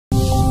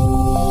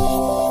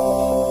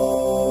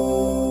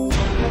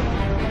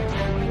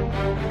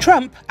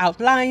Trump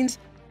outlines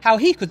how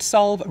he could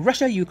solve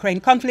Russia-Ukraine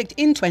conflict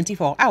in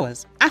 24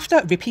 hours.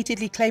 After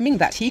repeatedly claiming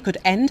that he could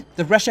end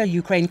the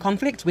Russia-Ukraine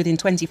conflict within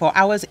 24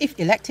 hours if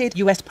elected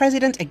US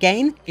president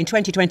again in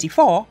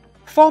 2024,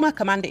 former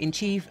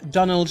Commander-in-Chief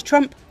Donald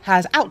Trump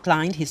has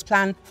outlined his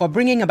plan for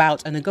bringing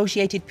about a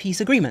negotiated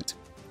peace agreement.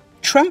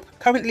 Trump,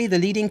 currently the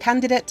leading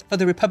candidate for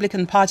the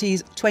Republican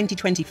Party's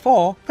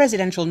 2024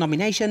 presidential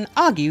nomination,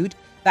 argued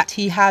that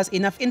he has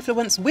enough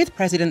influence with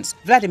Presidents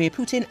Vladimir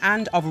Putin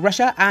of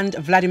Russia and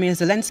Vladimir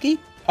Zelenski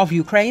of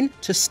Ukraine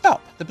to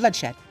stop the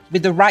bloodshed.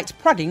 With the right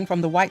prodding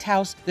from the White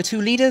House, the two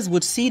leaders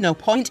would see no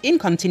point in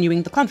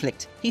continuing the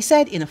conflict, he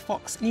said in a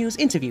Fox News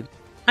interview.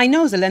 "I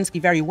know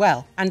Zelensky very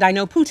well, and I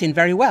know Putin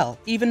very well,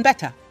 even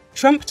better,"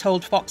 Trump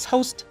told Fox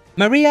host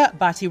Maria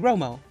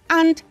Bartiromo.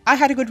 "And I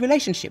had a good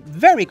relationship,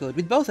 very good,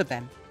 with both of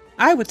them.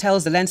 I would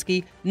tell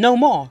Zelensky, no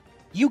more,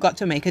 you got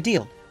to make a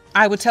deal.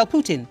 I would tell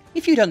Putin,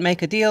 if you don't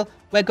make a deal,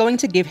 we're going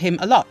to give him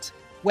a lot.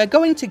 We're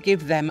going to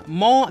give them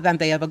more than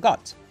they ever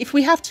got. If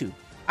we have to,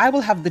 I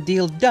will have the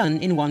deal done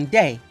in 1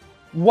 day.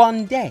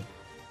 1 day."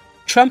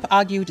 Trump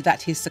argued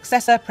that his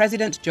successor,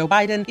 President Joe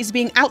Biden, is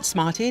being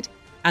outsmarted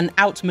and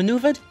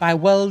outmaneuvered by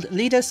world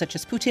leaders such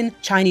as Putin,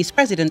 Chinese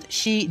President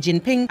Xi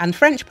Jinping, and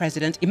French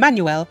President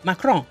Emmanuel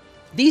Macron.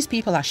 "These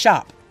people are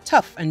sharp,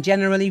 tough, and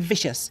generally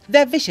vicious.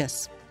 They're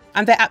vicious,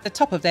 and they're at the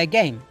top of their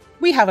game.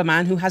 We have a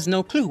man who has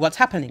no clue what's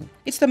happening.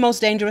 It's the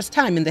most dangerous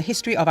time in the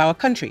history of our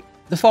country."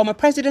 The former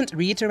president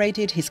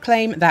reiterated his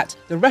claim that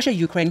the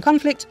Russia-Ukraine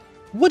conflict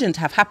wouldn't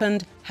have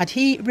happened had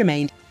he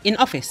remained in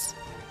office.